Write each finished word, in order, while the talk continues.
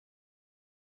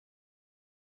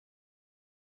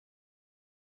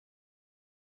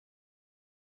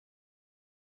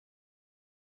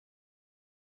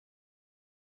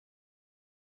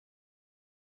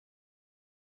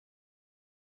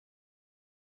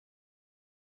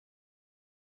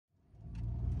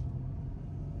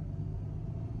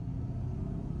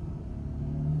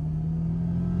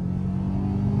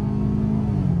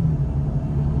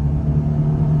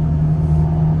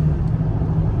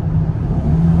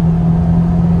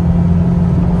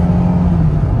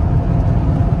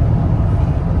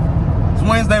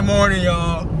morning,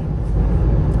 y'all.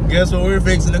 Guess what we're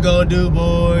fixing to go do,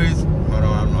 boys? Hold on,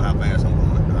 I don't know how fast I'm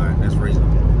going. All right, that's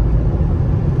reasonable.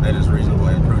 That is reasonable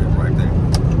and prudent right there.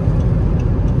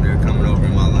 They're coming over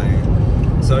in my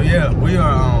lane. So yeah, we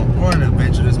are we're on an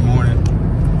adventure this morning,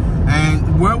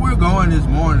 and where we're going this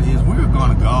morning is we're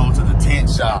going to go to the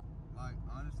Tint shop. Like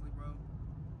honestly, bro,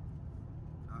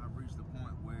 I've reached the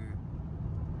point where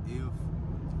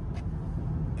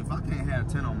if I can't have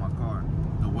tint on my car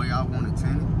the way I want it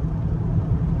tinted,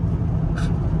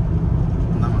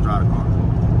 I'm not gonna drive the car.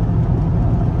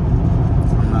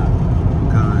 I'm not,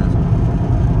 because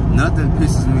nothing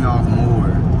pisses me off more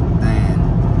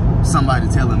than somebody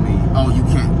telling me, "Oh, you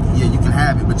can't. Yeah, you can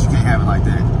have it, but you can't have it like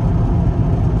that."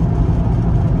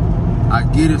 I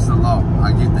get it's the law.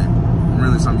 I get that.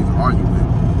 Really, something you can argue with.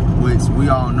 Which we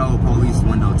all know, police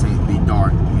window tint be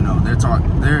dark. You know, their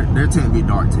tint be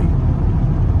dark too.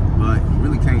 But you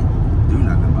really can't do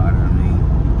nothing about it. I mean,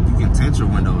 you can tint your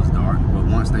windows dark, but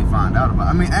once they find out about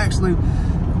it, I mean, actually,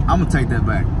 I'm gonna take that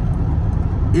back.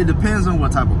 It depends on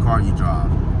what type of car you drive.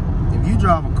 If you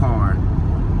drive a car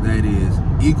that is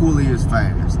equally as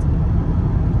fast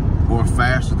or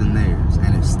faster than theirs,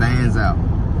 and it stands out,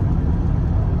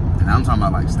 and I'm talking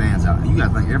about like stands out. You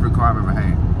gotta think every car I've ever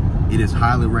had, it is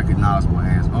highly recognizable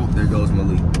as, oh, there goes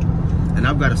Malik. And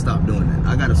I've got to stop doing that.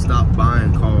 I got to stop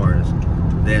buying cars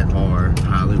that are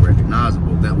highly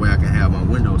recognizable. That way I can have my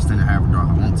windows tinted however dark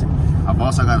I want to. I've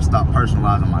also got to stop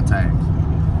personalizing my tags.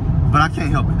 But I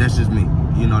can't help it. That's just me.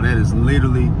 You know, that is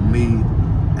literally me,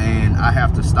 and I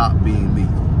have to stop being me.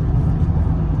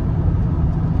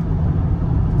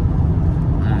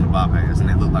 I'm on the bypass and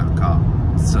it looked like a cop.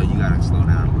 So you got to slow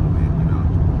down a little bit, you know.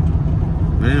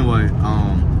 But anyway,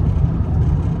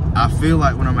 I feel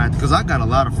like when I'm at, because I got a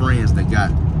lot of friends that got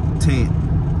tint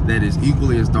that is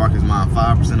equally as dark as mine,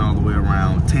 5% all the way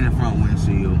around, tinted front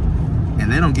windshield, and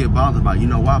they don't get bothered by it. You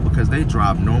know why? Because they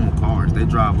drive normal cars. They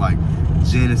drive like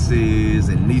Genesis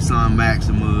and Nissan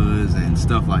Maximas and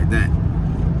stuff like that,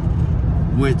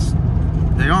 which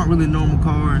they aren't really normal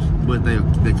cars, but they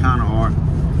kind of are.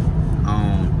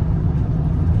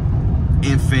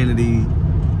 Infiniti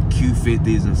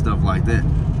Q50s and stuff like that.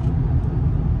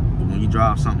 But when you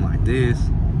drive something like this,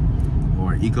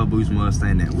 or an EcoBoost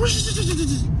Mustang that,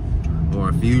 or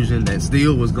a Fusion that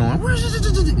still was going,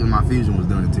 and my Fusion was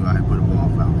doing it too. I had put a wall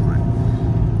valve on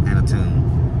it and a tune,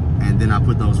 and then I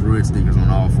put those red stickers on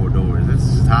all four doors. It's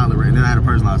just highly, and then I had a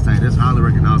personalized tank. That's highly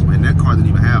recognizable, and that car didn't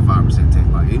even have 5%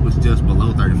 tint. Like, it was just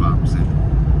below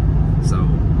 35%. So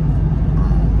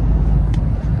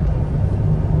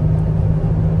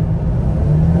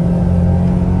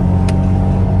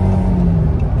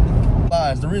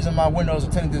the reason my windows are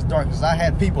tinted this dark is I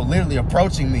had people literally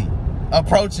approaching me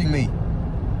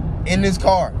in this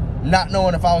car, not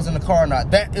knowing if I was in the car or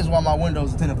not. That is why my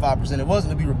windows are tinted 5%. It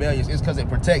wasn't to be rebellious. It's because it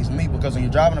protects me, because when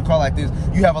you're driving a car like this,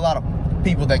 you have a lot of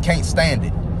people that can't stand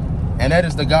it. And that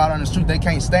is the God honest truth. They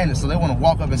can't stand it, so they want to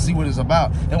walk up and see what it's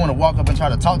about. They want to walk up and try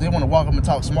to talk. They want to walk up and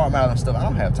talk smart mouth and stuff. I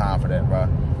don't have time for that, bro.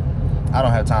 I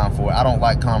don't have time for it. I don't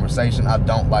like conversation. I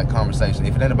don't like conversation.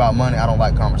 If it ain't about money, I don't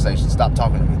like conversation. Stop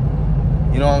talking to me.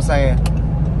 You know what I'm saying?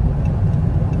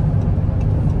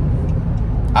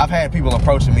 I've had people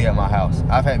approaching me at my house.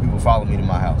 I've had people follow me to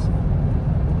my house.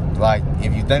 Like,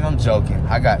 if you think I'm joking,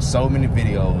 I got so many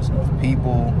videos of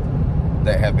people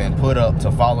that have been put up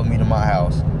to follow me to my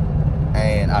house.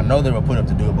 And I know they were put up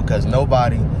to do it because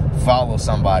nobody follows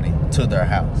somebody to their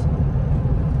house.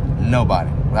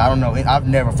 Nobody. I don't know. I've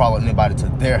never followed anybody to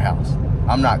their house.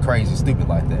 I'm not crazy, stupid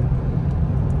like that.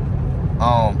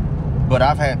 But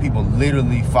I've had people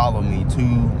literally follow me to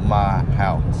my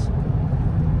house.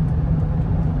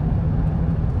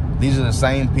 These are the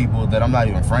same people that I'm not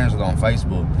even friends with on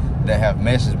Facebook that have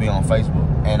messaged me on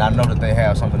Facebook. And I know that they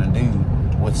have something to do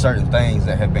with certain things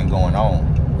that have been going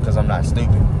on, because I'm not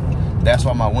stupid. That's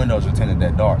why my windows are tinted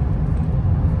that dark.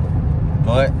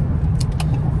 But,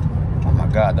 oh my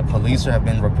God, the police have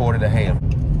been reported ahead.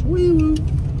 Woo-woo.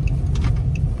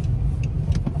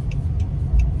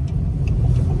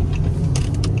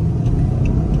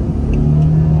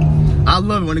 I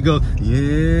love it when it goes,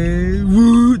 yeah,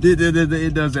 woo.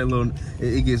 It does that little,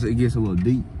 it gets a little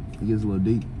deep. It gets a little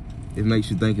deep. It makes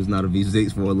you think it's not a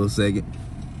V6 for a little second.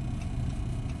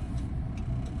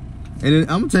 And then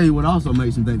I'm gonna tell you what also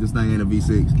makes you think this thing ain't a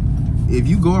V6. If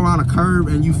you go around a curve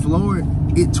and you floor it,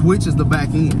 it twitches the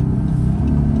back end.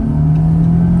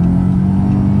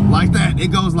 Like that,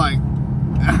 it goes like,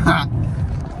 I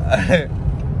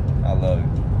love it.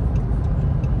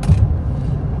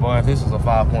 Boy, if this was a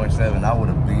 5.7, I would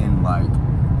have been like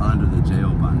under the jail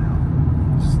by now.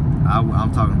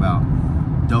 I'm talking about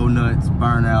donuts,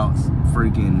 burnouts,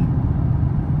 freaking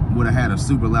would have had a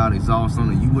super loud exhaust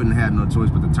on it. You wouldn't have had no choice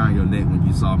but to turn your neck when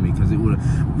you saw me, because it would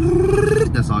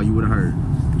have, that's all you would have heard.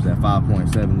 It was that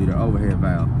 5.7 liter overhead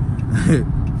valve.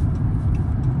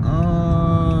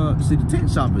 See, the tint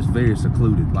shop is very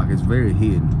secluded, like it's very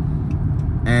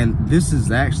hidden. And this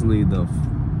is actually the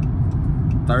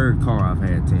third car I've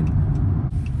had tinted.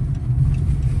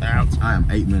 Ouch. I am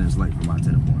 8 minutes late for my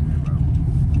tint appointment, bro.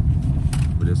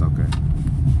 But it's okay.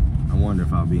 I wonder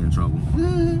if I'll be in trouble.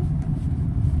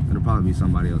 It'll probably be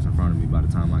somebody else in front of me by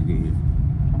the time I get here.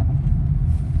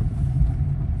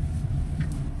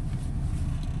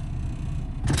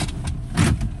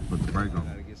 Put the brake on.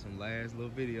 Gotta get some last little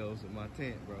videos of my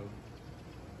tent, bro. I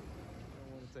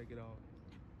don't want to take it off.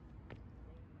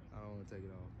 I don't want to take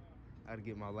it off. I gotta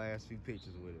get my last few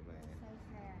pictures with it, man. So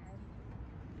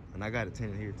sad. And I got it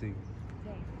tinted here too.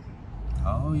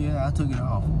 Oh yeah, I took it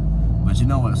off. But you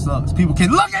know what sucks? People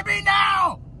can look at me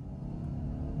now!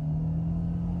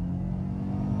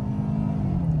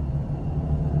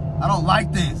 I don't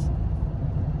like this.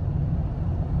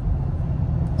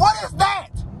 What is that?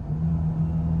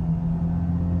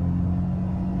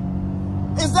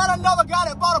 Is that another guy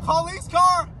that bought a police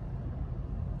car?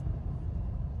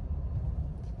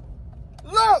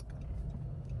 Look!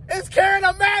 It's carrying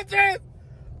a mattress!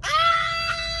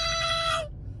 Ah!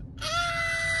 Ah!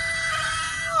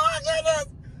 Oh my goodness!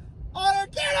 Oh, they're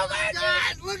carrying a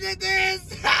mattress! Look at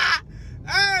this!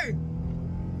 Hey!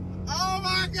 Oh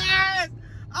my gosh!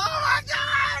 Oh my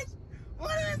gosh!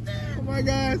 What is this? Oh my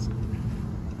gosh!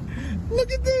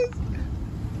 Look at this!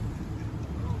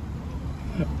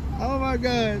 Oh my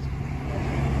gosh!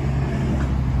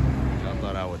 I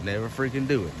thought I would never freaking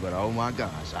do it, but oh my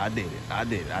gosh, I did it. I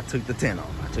did it. I took the tent off.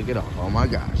 I took it off. Oh my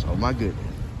gosh. Oh my goodness.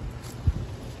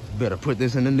 You better put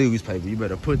this in the newspaper. You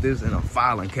better put this in a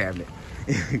filing cabinet.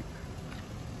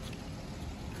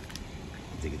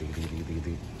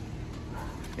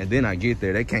 And then I get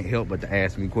there, they can't help but to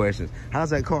ask me questions.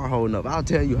 How's that car holding up? I'll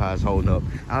tell you how it's holding up.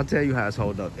 I'll tell you how it's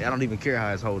holding up. I don't even care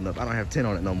how it's holding up. I don't have tint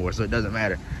on it no more, so it doesn't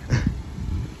matter.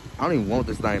 I don't even want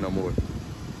this thing no more.